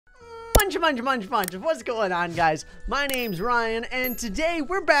Bunch. What's going on, guys? My name's Ryan, and today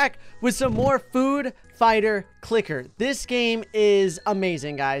we're back with some more Food Fighter Clicker. This game is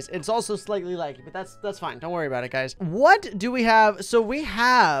amazing, guys. It's also slightly laggy, but that's fine. Don't worry about it, guys. What do we have? So we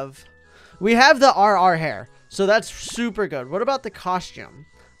have the RR hair. So that's super good. What about the costume?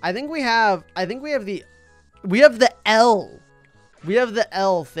 I think we have the L. We have the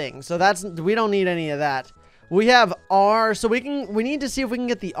L thing. So we don't need any of that. We have R, so we need to see if we can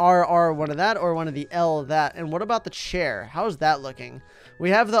get the RR one of that or one of the L of that. And what about the chair? How's that looking? We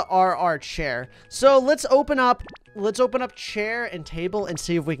have the RR chair. So let's open up chair and table and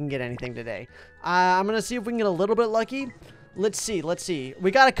see if we can get anything today. I'm gonna see if we can get a little bit lucky. Let's see. We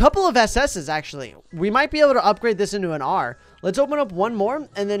got a couple of SS's actually. We might be able to upgrade this into an R. Let's open up one more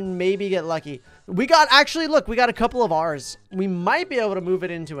and then maybe get lucky. We got a couple of R's. We might be able to move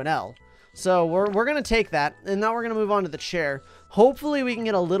it into an L. So we're going to take that, and now we're going to move on to the chair. Hopefully we can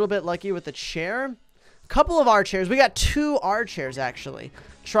get a little bit lucky with the chair. A couple of R chairs. We got 2 R chairs, actually.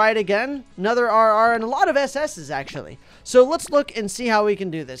 Try it again. Another RR, and a lot of SS's, actually. So let's look and see how we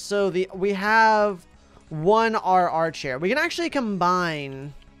can do this. So we have 1 RR chair. We can actually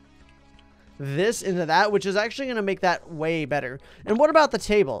combine this into that, which is actually going to make that way better. And what about the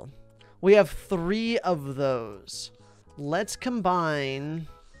table? We have 3 of those. Let's combine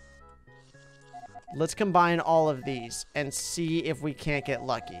all of these and see if we can't get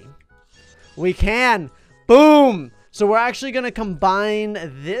lucky. We can. Boom. So we're actually going to combine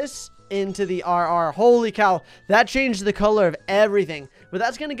this into the RR. Holy cow. That changed the color of everything. But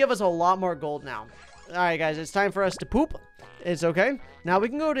that's going to give us a lot more gold now. All right, guys. It's time for us to poop. It's okay. Now we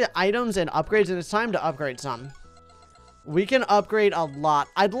can go to items and upgrades, and it's time to upgrade some. We can upgrade a lot.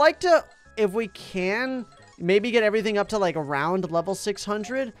 I'd like to, if we can, maybe get everything up to like around level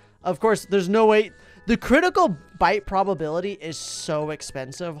 600. Of course, there's no way. The critical bite probability is so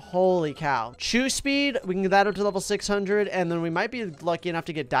expensive. Holy cow. Chew speed, we can get that up to level 600. And then we might be lucky enough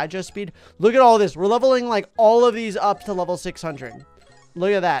to get digest speed. Look at all this. We're leveling like all of these up to level 600.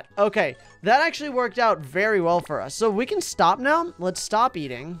 Look at that. Okay. That actually worked out very well for us. So we can stop now. Let's stop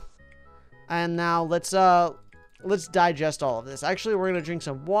eating. And now let's digest all of this. Actually, we're going to drink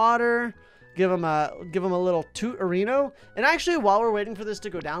some water. Give him a little toot-arino. And actually, while we're waiting for this to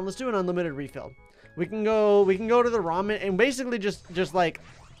go down, let's do an unlimited refill. We can go to the ramen and basically just like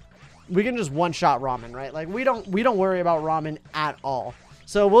we can just one-shot ramen, right? Like we don't worry about ramen at all.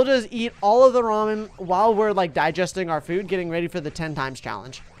 So we'll just eat all of the ramen while we're like digesting our food, getting ready for the 10 times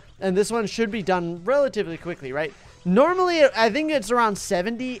challenge. And this one should be done relatively quickly, right? Normally, I think it's around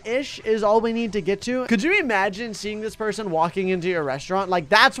 70-ish is all we need to get to. Could you imagine seeing this person walking into your restaurant? Like,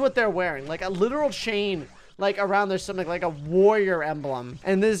 that's what they're wearing. Like, a literal chain, like, around their stomach, like a warrior emblem.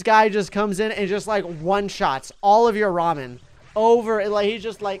 And this guy just comes in and just, like, one-shots all of your ramen over. Like, he's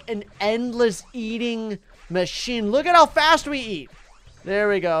just, like, an endless eating machine. Look at how fast we eat. There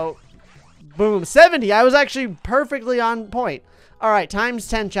we go. Boom. 70. I was actually perfectly on point. All right, times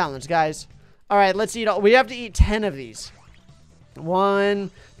 10 challenge, guys. All right, let's eat all. We have to eat 10 of these.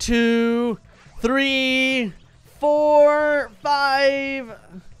 1, 2, 3, 4, 5,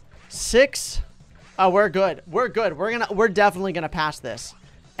 6. Oh, we're good. We're good. We're definitely gonna pass this.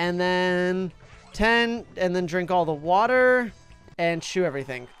 And then 10, and then drink all the water and chew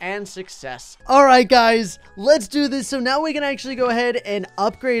everything. And success. All right, guys, let's do this. So now we can actually go ahead and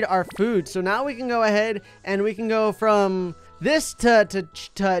upgrade our food. So now we can go ahead and we can go from this to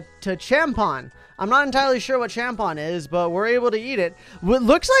champon. I'm not entirely sure what champon is, but we're able to eat it. It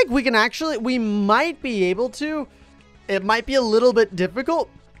looks like we might be able to. It might be a little bit difficult,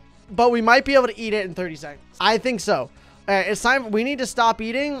 but we might be able to eat it in 30 seconds. I think so. All right, it's time. We need to stop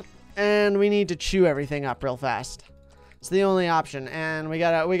eating, and we need to chew everything up real fast. It's the only option, and we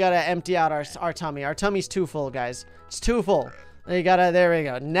gotta empty out our tummy. Our tummy's too full, guys. It's too full. There we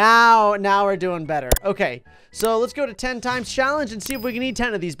go. Now we're doing better. Okay, so let's go to 10 times challenge and see if we can eat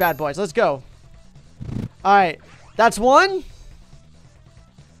 10 of these bad boys. Let's go. All right, that's 1,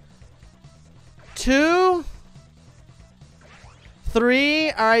 2,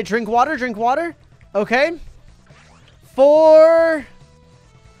 3. All right, drink water. Okay. 4.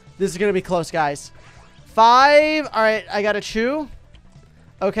 This is gonna be close, guys. 5. All right, I gotta chew.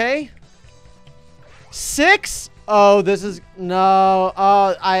 Okay. 6. Oh, this is no.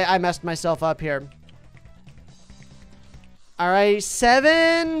 Oh, I messed myself up here. All right,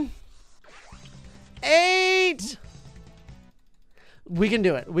 7, 8. We can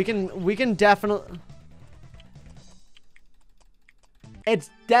do it. We can definitely. It's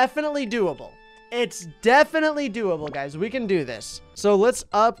definitely doable. It's definitely doable, guys. We can do this. So let's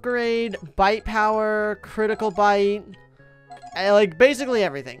upgrade bite power, critical bite, Like, basically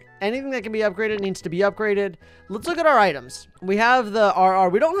everything. Anything that can be upgraded needs to be upgraded. Let's look at our items. We have the RR.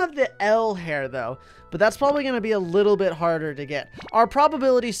 We don't have the L hair, though. But that's probably going to be a little bit harder to get. Our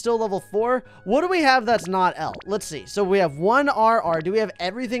probability is still level 4. What do we have that's not L? Let's see. So we have 1 RR. Do we have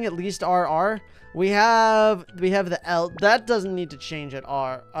everything at least RR? We have the L. That doesn't need to change at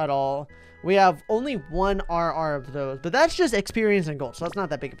all. We have only 1 RR of those. But that's just experience and gold. So that's not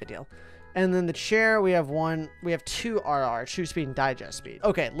that big of a deal. And then the chair, we have 2 RR, chew speed and digest speed.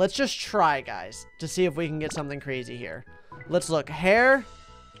 Okay, let's just try, guys, to see if we can get something crazy here. Let's look. Hair.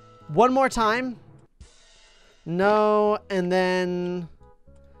 One more time. No, and then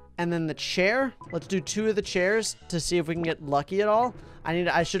the chair. Let's do 2 of the chairs to see if we can get lucky at all.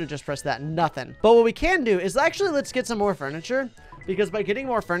 I should have just pressed that. Nothing. But what we can do is actually let's get some more furniture, because by getting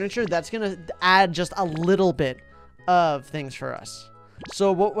more furniture, that's gonna add just a little bit of things for us.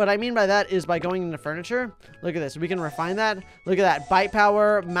 So what I mean by that is by going into furniture, look at this. We can refine that. Look at that. Bite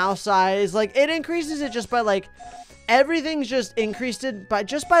power, mouse size. Like, it increases it just by, like, everything's just increased it by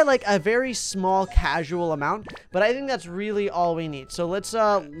like a very small casual amount. But I think that's really all we need. So let's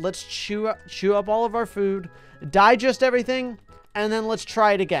chew up all of our food, digest everything, and then let's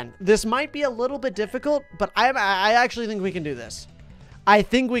try it again. This might be a little bit difficult, but I actually think we can do this. I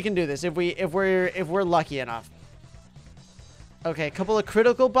think we can do this if we're lucky enough. Okay, a couple of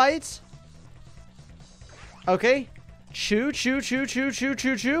critical bites. Okay. Chew.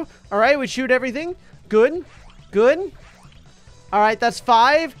 All right, we chewed everything. Good. All right, that's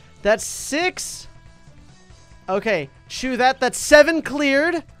 5. That's 6. Okay, chew that. That's 7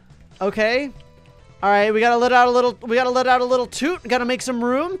 cleared. Okay. All right, we gotta let out a little toot. Gotta make some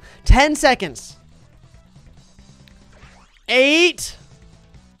room. 10 seconds. 8.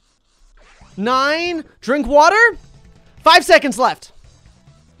 9. Drink water. 5 seconds left.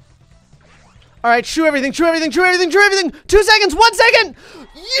 All right, chew everything. 2 seconds. 1 second.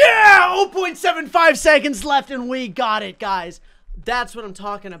 Yeah! 0.75 seconds left, and we got it, guys. That's what I'm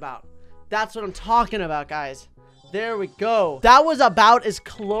talking about. Guys. There we go. That was about as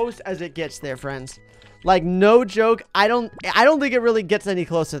close as it gets there, friends. Like, no joke. I don't think it really gets any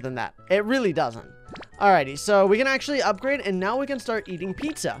closer than that. It really doesn't. Alrighty, so we can actually upgrade, and now we can start eating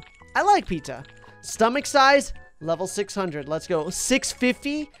pizza. I like pizza. Stomach size, level 600. Let's go.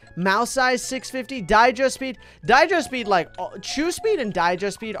 650. Mouse size, 650. Digest speed, like, chew speed and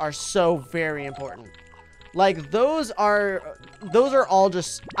digest speed are so very important. Like, those are all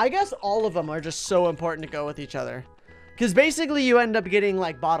just, I guess all of them are just so important to go with each other. Because basically you end up getting,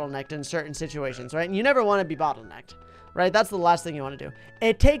 like, bottlenecked in certain situations, right? And you never want to be bottlenecked, right? That's the last thing you want to do.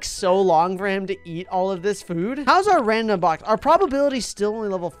 It takes so long for him to eat all of this food. How's our random box? Our probability still only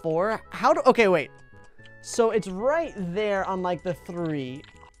level 4. Okay, wait. So it's right there on, like, the 3.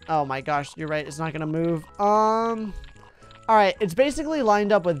 Oh my gosh, you're right. It's not going to move. All right, it's basically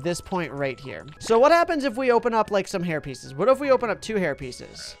lined up with this point right here. So what happens if we open up, like, some hair pieces? What if we open up 2 hair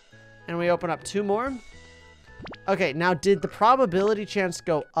pieces? And we open up 2 more? Okay, now did the probability chance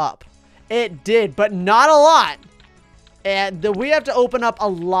go up? It did, but not a lot. And we have to open up a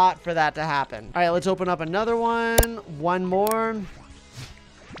lot for that to happen. All right, let's open up another one. 1 more.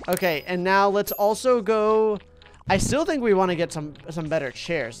 Okay, and now let's also go... I still think we want to get some better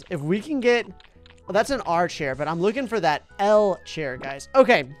chairs. If we can get... Well, that's an R chair, but I'm looking for that L chair, guys.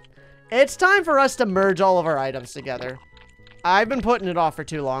 Okay, it's time for us to merge all of our items together. I've been putting it off for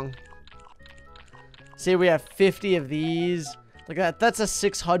too long. See, we have 50 of these. Look at that. That's a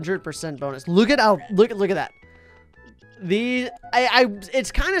 600% bonus. Look at that.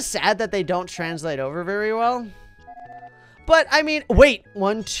 It's kind of sad that they don't translate over very well. But, I mean, wait.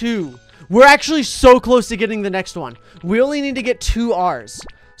 1, 2. We're actually so close to getting the next one. We only need to get 2 R's.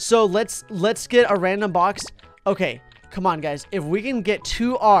 So, let's get a random box. Okay, come on, guys. If we can get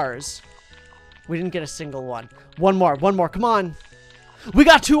 2 R's. We didn't get a single one. One more. Come on. We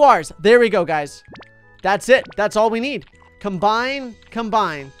got 2 R's. There we go, guys. That's it. That's all we need. Combine.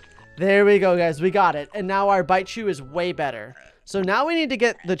 There we go, guys. We got it. And now our bite chew is way better. So now we need to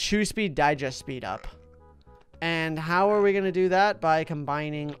get the chew speed, digest speed up. And how are we going to do that? By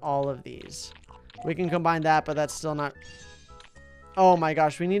combining all of these. We can combine that, but that's still not... Oh my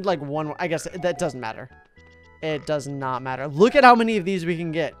gosh, we need like 1 more. I guess that doesn't matter. It does not matter. Look at how many of these we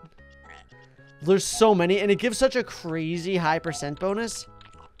can get. There's so many, and it gives such a crazy high % bonus.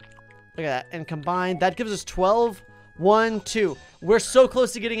 Look at that. And combine, that gives us 12. 1, 2. We're so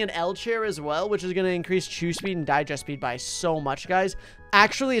close to getting an L chair as well, which is going to increase chew speed and digest speed by so much, guys.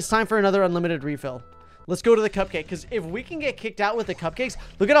 Actually, it's time for another unlimited refill. Let's go to the cupcake, because if we can get kicked out with the cupcakes,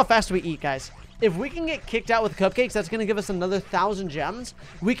 look at how fast we eat, guys. If we can get kicked out with cupcakes, that's going to give us another 1,000 gems.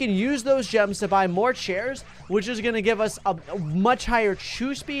 We can use those gems to buy more chairs, which is going to give us a much higher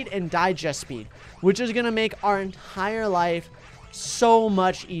chew speed and digest speed, which is going to make our entire life so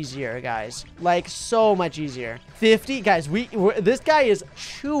much easier, guys. Like, so much easier. 50, guys, this guy is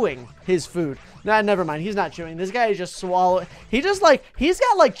chewing his food. Nah, never mind. He's not chewing. This guy is just swallowing. He's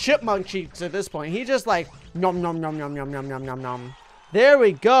got like chipmunk cheeks at this point. He just like, nom, nom, nom, nom, nom, nom, nom, nom, nom. There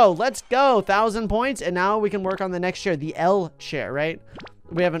we go. Let's go. 1,000 points. And now we can work on the next chair, the L chair, right?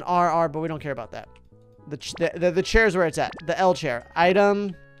 We have an RR, but we don't care about that. The chair's where it's at. The L chair.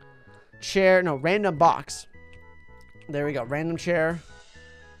 Item, chair, no, random box. There we go. Random chair.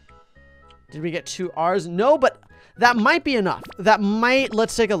 Did we get 2 R's? No, but that might be enough.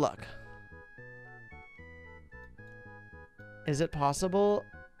 Let's take a look. Is it possible?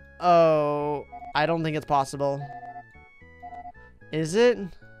 Oh, I don't think it's possible. Is it?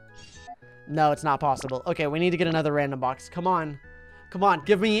 No, it's not possible. Okay, we need to get another random box. Come on. Come on,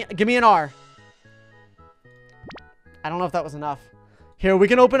 give me an R. I don't know if that was enough. Here, we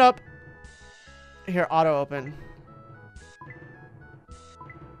can open up. Here, auto open.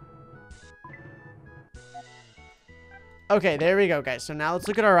 Okay, there we go, guys. So now let's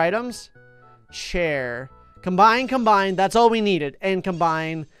look at our items. Chair. Combine, combine. That's all we needed. And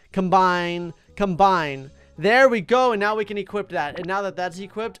combine, combine, combine. There we go. And now we can equip that. And now that that's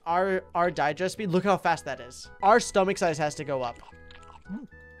equipped, our digest speed, look how fast that is. Our stomach size has to go up.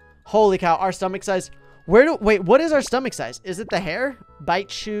 Holy cow. Our stomach size. Wait, what is our stomach size? Is it the hair? Bite,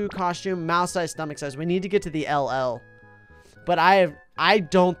 chew, costume, mouse size, stomach size. We need to get to the LL. But I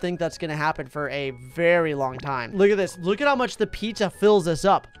don't think that's going to happen for a very long time. Look at this. Look at how much the pizza fills us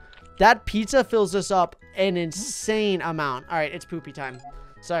up. That pizza fills us up an insane amount. All right, it's poopy time.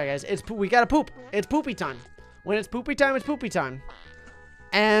 Sorry, guys. We got to poop. It's poopy time. When it's poopy time, it's poopy time.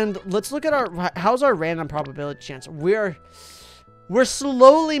 And let's look at how's our random probability chance? We're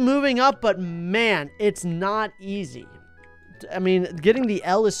slowly moving up, but man, it's not easy. I mean, getting the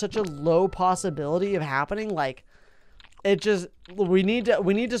L is such a low possibility of happening. Like, it just, we need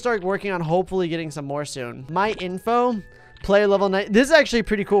to start working on hopefully getting some more soon. My info, player level 9. This is actually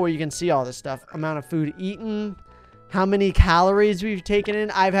pretty cool where you can see all this stuff. Amount of food eaten, how many calories we've taken in.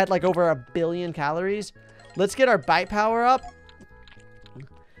 I've had like over 1 billion calories. Let's get our bite power up.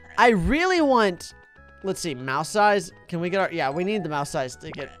 I really want, let's see, mouse size. Can we get yeah, we need the mouse size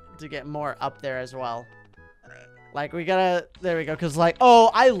to get more up there as well. Like, we gotta, there we go. Cause like,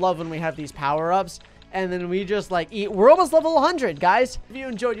 oh, I love when we have these power-ups. And then we just like eat. We're almost level 100, guys. If you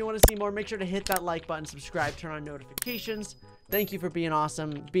enjoyed, you want to see more, make sure to hit that like button, subscribe, turn on notifications. Thank you for being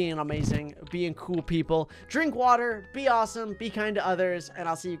awesome, being amazing, being cool people. Drink water, be awesome, be kind to others, and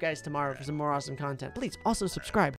I'll see you guys tomorrow for some more awesome content. Please also subscribe.